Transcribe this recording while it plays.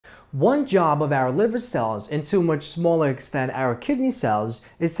One job of our liver cells, and to a much smaller extent our kidney cells,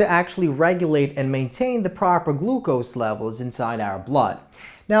 is to actually regulate and maintain the proper glucose levels inside our blood.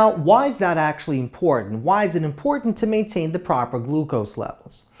 Now, why is that actually important? Why is it important to maintain the proper glucose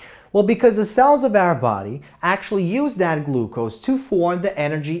levels? Well, because the cells of our body actually use that glucose to form the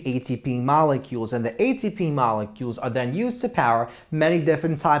energy ATP molecules, and the ATP molecules are then used to power many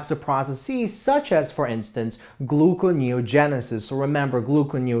different types of processes, such as, for instance, gluconeogenesis. So remember,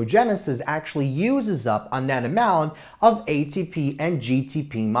 gluconeogenesis actually uses up a net amount of ATP and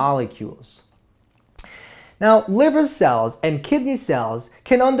GTP molecules. Now, liver cells and kidney cells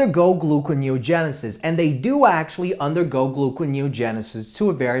can undergo gluconeogenesis, and they do actually undergo gluconeogenesis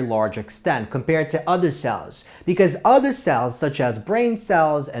to a very large extent compared to other cells, because other cells such as brain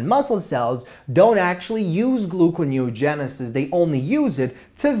cells and muscle cells don't actually use gluconeogenesis. They only use it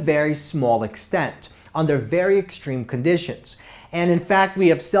to a very small extent under very extreme conditions. And in fact, we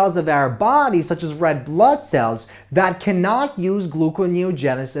have cells of our body, such as red blood cells, that cannot use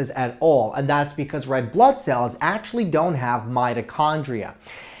gluconeogenesis at all. And that's because red blood cells actually don't have mitochondria.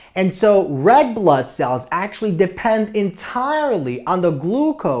 And so red blood cells actually depend entirely on the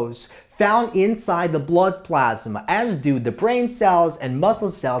glucose found inside the blood plasma, as do the brain cells and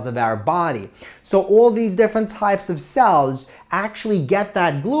muscle cells of our body. So all these different types of cells actually get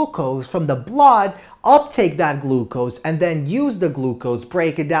that glucose from the blood, uptake that glucose, and then use the glucose,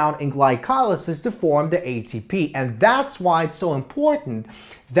 break it down in glycolysis to form the ATP. And that's why it's so important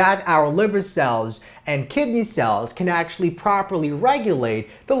that our liver cells and kidney cells can actually properly regulate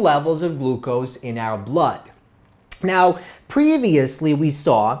the levels of glucose in our blood. Now, previously we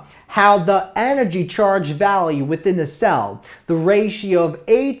saw how the energy charge value within the cell, the ratio of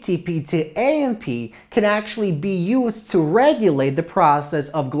ATP to AMP, can actually be used to regulate the process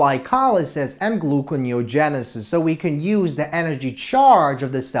of glycolysis and gluconeogenesis. So we can use the energy charge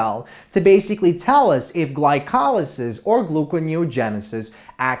of the cell to basically tell us if glycolysis or gluconeogenesis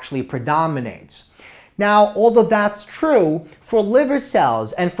actually predominates. Now, although that's true for liver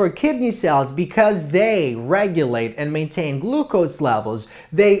cells and for kidney cells, because they regulate and maintain glucose levels,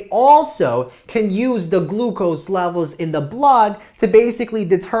 they also can use the glucose levels in the blood to basically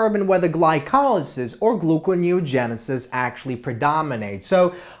determine whether glycolysis or gluconeogenesis actually predominates.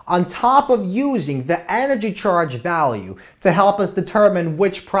 So on top of using the energy charge value to help us determine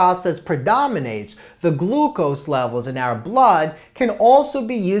which process predominates, the glucose levels in our blood can also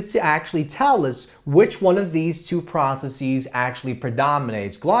be used to actually tell us which one of these two processes actually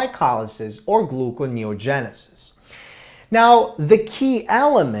predominates, glycolysis or gluconeogenesis. Now, the key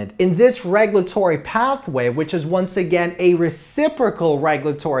element in this regulatory pathway, which is once again a reciprocal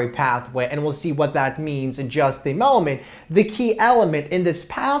regulatory pathway, and we'll see what that means in just a moment, the key element in this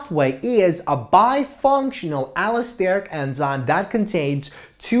pathway is a bifunctional allosteric enzyme that contains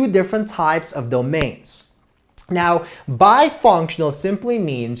two different types of domains. Now, bifunctional simply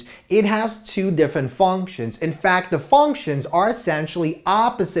means it has two different functions. In fact, the functions are essentially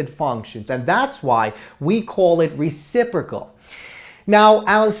opposite functions, and that's why we call it reciprocal. Now,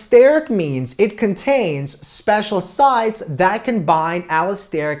 allosteric means it contains special sites that can bind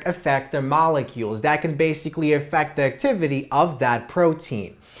allosteric effector molecules that can basically affect the activity of that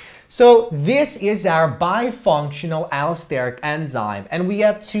protein. So this is our bifunctional allosteric enzyme, and we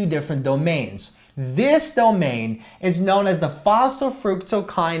have two different domains. This domain is known as the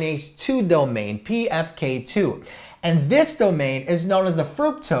phosphofructokinase 2 domain, PFK2. And this domain is known as the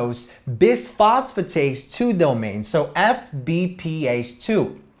fructose bisphosphatase 2 domain, so FBPase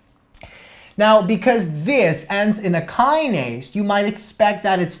 2. Now, because this ends in a kinase, you might expect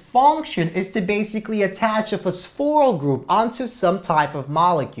that its function is to basically attach a phosphoryl group onto some type of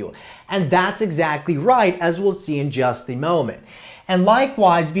molecule. And that's exactly right, as we'll see in just a moment. And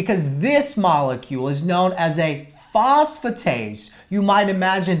likewise, because this molecule is known as a phosphatase, you might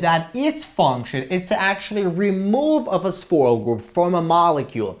imagine that its function is to actually remove a phosphoryl group from a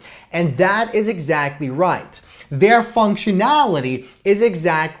molecule. And that is exactly right. Their functionality is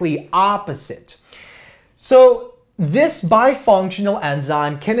exactly opposite. So this bifunctional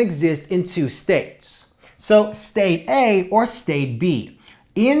enzyme can exist in two states. So state A or state B.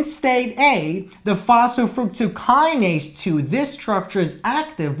 In state A, the phosphofructokinase 2, this structure is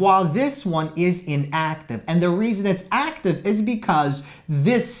active while this one is inactive. And the reason it's active is because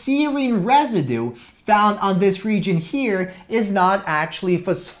this serine residue found on this region here is not actually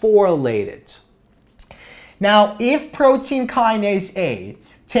phosphorylated. Now, if protein kinase A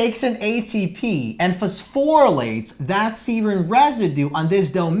takes an ATP and phosphorylates that serine residue on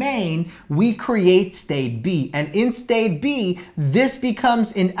this domain, we create state B. And in state B, this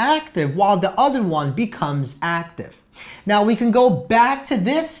becomes inactive while the other one becomes active. Now we can go back to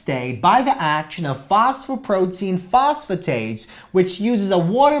this state by the action of phosphoprotein phosphatase, which uses a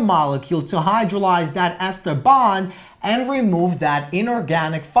water molecule to hydrolyze that ester bond and remove that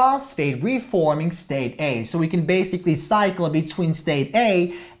inorganic phosphate, reforming state A. So we can basically cycle between state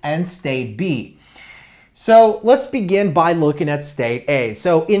A and state B. So let's begin by looking at state A.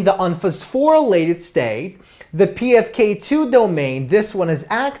 So in the unphosphorylated state, the PFK2 domain, this one is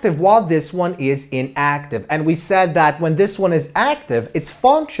active while this one is inactive. And we said that when this one is active, its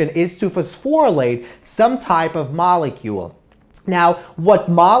function is to phosphorylate some type of molecule. Now, what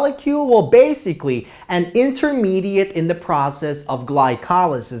molecule? Well, basically an intermediate in the process of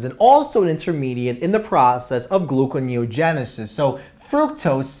glycolysis and also an intermediate in the process of gluconeogenesis. So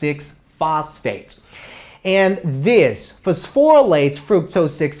fructose 6-phosphate. And this phosphorylates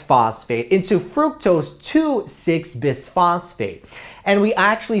fructose 6-phosphate into fructose 2,6-bisphosphate. And we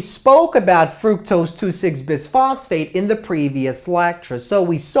actually spoke about fructose 2,6-bisphosphate in the previous lecture. So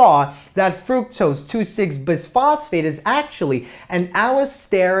we saw that fructose 2,6-bisphosphate is actually an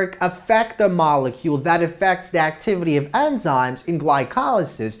allosteric effector molecule that affects the activity of enzymes in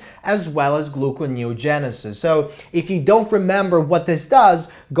glycolysis as well as gluconeogenesis. So if you don't remember what this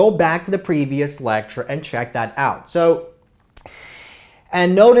does, go back to the previous lecture and check that out.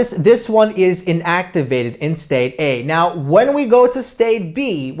 And notice this one is inactivated in state A. Now, when we go to state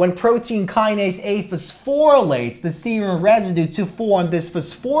B, when protein kinase A phosphorylates the serum residue to form this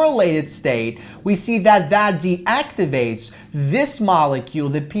phosphorylated state, we see that deactivates this molecule,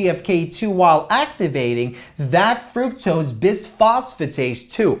 the PFK2, while activating that fructose bisphosphatase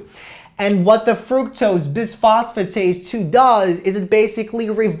 2. And what the fructose bisphosphatase 2 does is it basically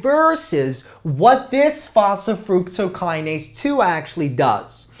reverses what this phosphofructokinase 2 actually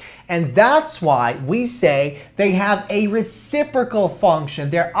does. And that's why we say they have a reciprocal function.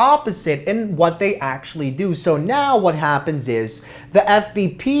 They're opposite in what they actually do. So now what happens is the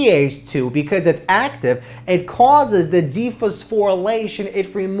FBPase 2, because it's active, it causes the dephosphorylation.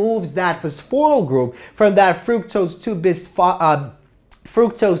 It removes that phosphoryl group from that fructose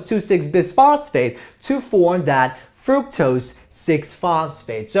 2,6-bisphosphate to form that fructose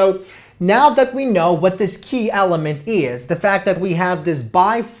 6-phosphate. So now that we know what this key element is, the fact that we have this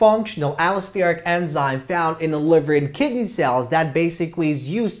bifunctional allosteric enzyme found in the liver and kidney cells that basically is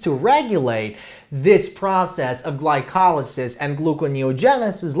used to regulate this process of glycolysis and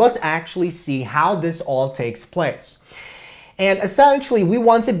gluconeogenesis, let's actually see how this all takes place. And essentially, we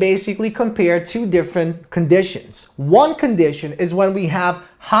want to basically compare two different conditions. One condition is when we have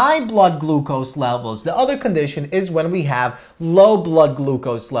high blood glucose levels. The other condition is when we have low blood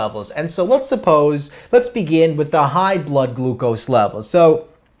glucose levels. And so let's begin with the high blood glucose levels. So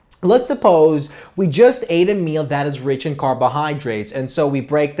let's suppose we just ate a meal that is rich in carbohydrates, and so we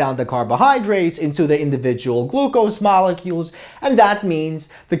break down the carbohydrates into the individual glucose molecules, and that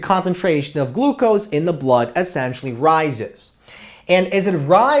means the concentration of glucose in the blood essentially rises. And as it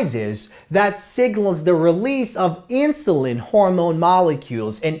rises, that signals the release of insulin hormone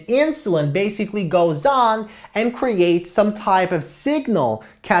molecules, and insulin basically goes on and creates some type of signal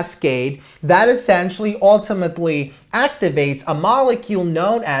cascade that essentially ultimately activates a molecule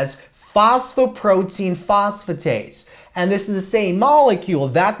known as phosphoprotein phosphatase. And this is the same molecule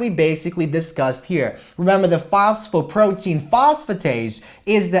that we basically discussed here. Remember, the phosphoprotein phosphatase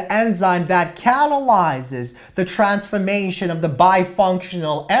is the enzyme that catalyzes the transformation of the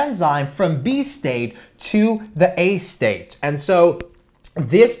bifunctional enzyme from B state to the A state. And so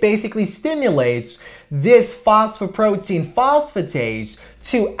this basically stimulates this phosphoprotein phosphatase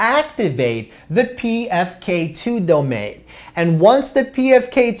to activate the PFK2 domain. And once the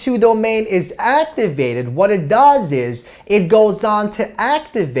PFK2 domain is activated, what it does is it goes on to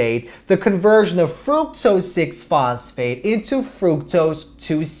activate the conversion of fructose 6-phosphate into fructose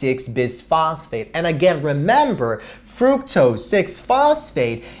 2,6-bisphosphate. And again, remember, fructose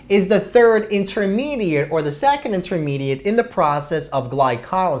 6-phosphate is the third intermediate or the second intermediate in the process of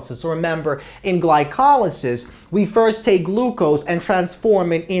glycolysis. So remember, in glycolysis, we first take glucose and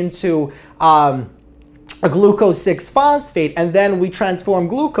transform it into a glucose 6-phosphate, and then we transform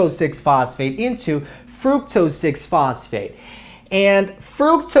glucose 6-phosphate into fructose 6-phosphate. And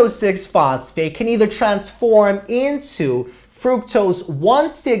fructose 6-phosphate can either transform into fructose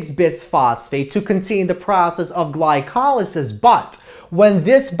 1,6-bisphosphate to continue the process of glycolysis, but when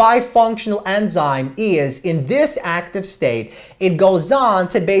this bifunctional enzyme is in this active state, it goes on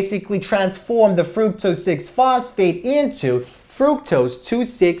to basically transform the fructose 6-phosphate into fructose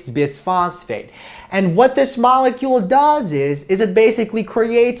 2,6-bisphosphate. And what this molecule does is it basically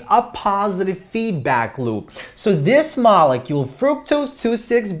creates a positive feedback loop. So this molecule, fructose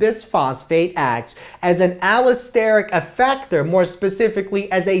 2,6-bisphosphate, acts as an allosteric effector, more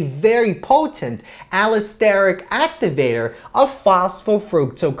specifically as a very potent allosteric activator of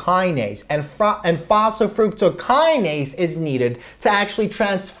phosphofructokinase. And phosphofructokinase is needed to actually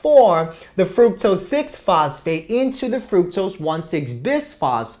transform the fructose 6-phosphate into the fructose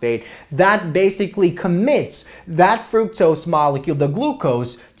 1,6-bisphosphate that basically commits that fructose molecule, the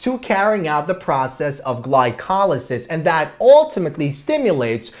glucose, to carrying out the process of glycolysis, and that ultimately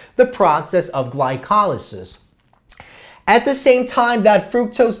stimulates the process of glycolysis. At the same time that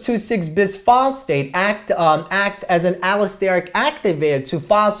fructose 2,6-bisphosphate acts as an allosteric activator to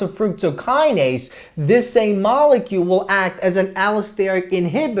phosphofructokinase, this same molecule will act as an allosteric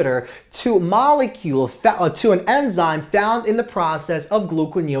inhibitor to an enzyme found in the process of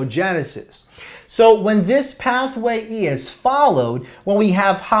gluconeogenesis. So when this pathway is followed, when we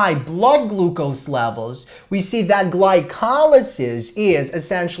have high blood glucose levels, we see that glycolysis is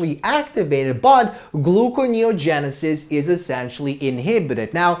essentially activated, but gluconeogenesis is essentially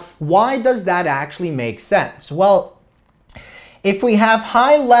inhibited. Now, why does that actually make sense? Well, if we have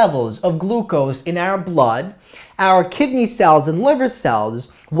high levels of glucose in our blood, our kidney cells and liver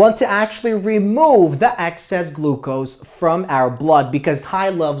cells want to actually remove the excess glucose from our blood because high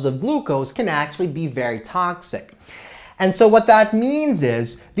levels of glucose can actually be very toxic. And so what that means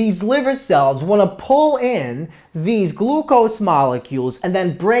is these liver cells want to pull in these glucose molecules and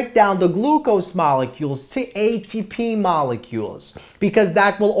then break down the glucose molecules to ATP molecules, because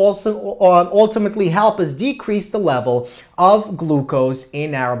that will also ultimately help us decrease the level of glucose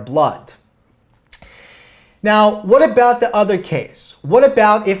in our blood. Now, what about the other case? What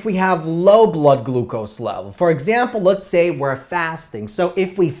about if we have low blood glucose level? For example, let's say we're fasting. So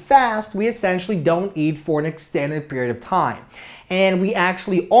if we fast, we essentially don't eat for an extended period of time. And we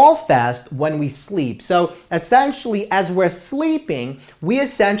actually all fast when we sleep. So essentially, as we're sleeping, we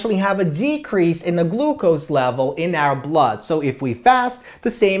essentially have a decrease in the glucose level in our blood. So if we fast, the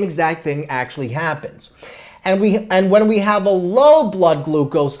same exact thing actually happens. And when we have a low blood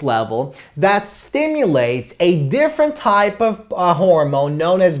glucose level, that stimulates a different type of hormone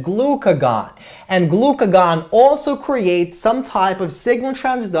known as glucagon. And glucagon also creates some type of signal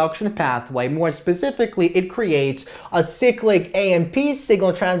transduction pathway. More specifically, it creates a cyclic AMP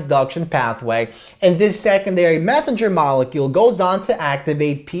signal transduction pathway. And this secondary messenger molecule goes on to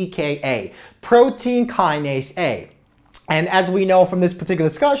activate PKA, protein kinase A. And as we know from this particular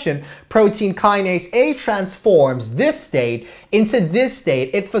discussion, protein kinase A transforms this state into this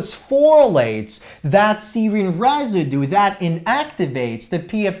state. It phosphorylates that serine residue that inactivates the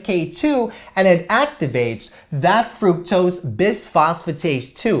PFK2, and it activates that fructose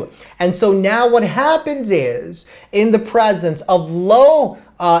bisphosphatase 2. And so now what happens is, in the presence of low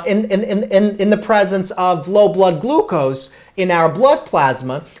blood glucose in our blood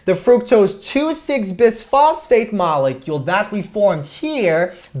plasma, the fructose 2,6-bisphosphate molecule that we formed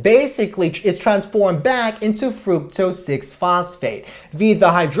here basically is transformed back into fructose 6-phosphate via the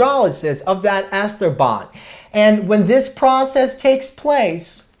hydrolysis of that ester bond. And when this process takes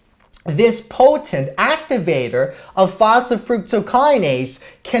place, this potent activator of phosphofructokinase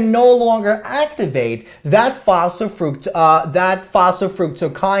can no longer activate that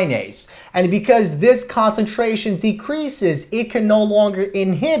phosphofructokinase. And because this concentration decreases, it can no longer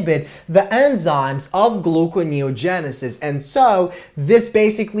inhibit the enzymes of gluconeogenesis. And so this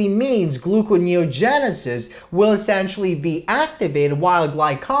basically means gluconeogenesis will essentially be activated while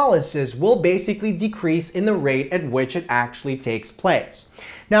glycolysis will basically decrease in the rate at which it actually takes place.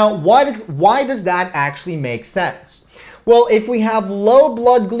 Now, why does that actually make sense? Well, if we have low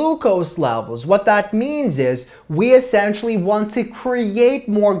blood glucose levels, what that means is we essentially want to create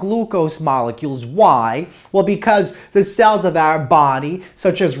more glucose molecules. Why? Well, because the cells of our body,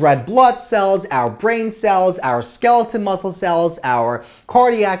 such as red blood cells, our brain cells, our skeletal muscle cells, our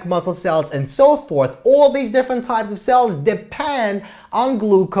cardiac muscle cells, and so forth, all these different types of cells depend on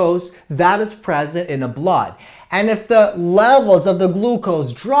glucose that is present in the blood. And if the levels of the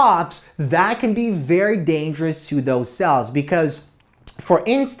glucose drops, that can be very dangerous to those cells, because, for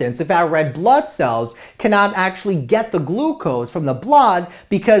instance, if our red blood cells cannot actually get the glucose from the blood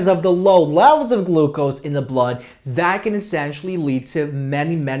because of the low levels of glucose in the blood, that can essentially lead to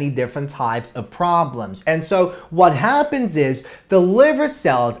many different types of problems. And so what happens is the liver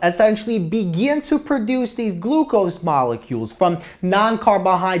cells essentially begin to produce these glucose molecules from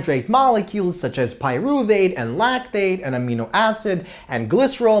non-carbohydrate molecules such as pyruvate and lactate and amino acid and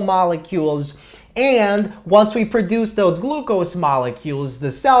glycerol molecules. And once we produce those glucose molecules,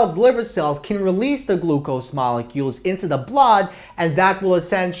 the cells, liver cells, can release the glucose molecules into the blood, and that will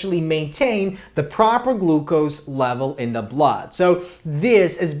essentially maintain the proper glucose level in the blood. So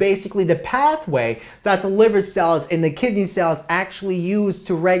this is basically the pathway that the liver cells and the kidney cells actually use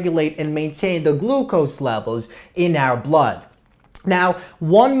to regulate and maintain the glucose levels in our blood. Now,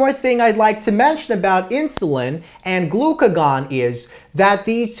 one more thing I'd like to mention about insulin and glucagon is that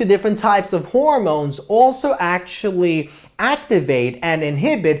these two different types of hormones also actually activate and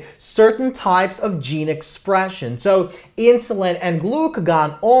inhibit certain types of gene expression. So insulin and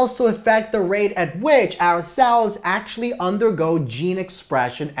glucagon also affect the rate at which our cells actually undergo gene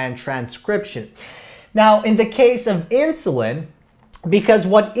expression and transcription. Now, in the case of insulin, because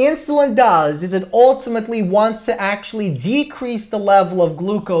what insulin does is it ultimately wants to actually decrease the level of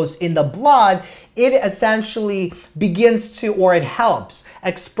glucose in the blood, it essentially begins to, or it helps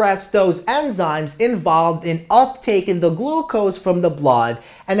express those enzymes involved in uptaking the glucose from the blood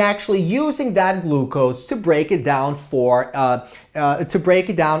and actually using that glucose to break it down in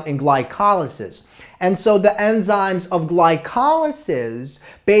glycolysis. And so the enzymes of glycolysis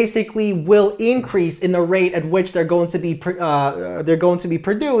basically will increase in the rate at which they're going to be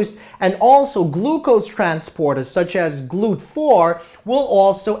produced, and also glucose transporters such as GLUT4 will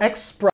also express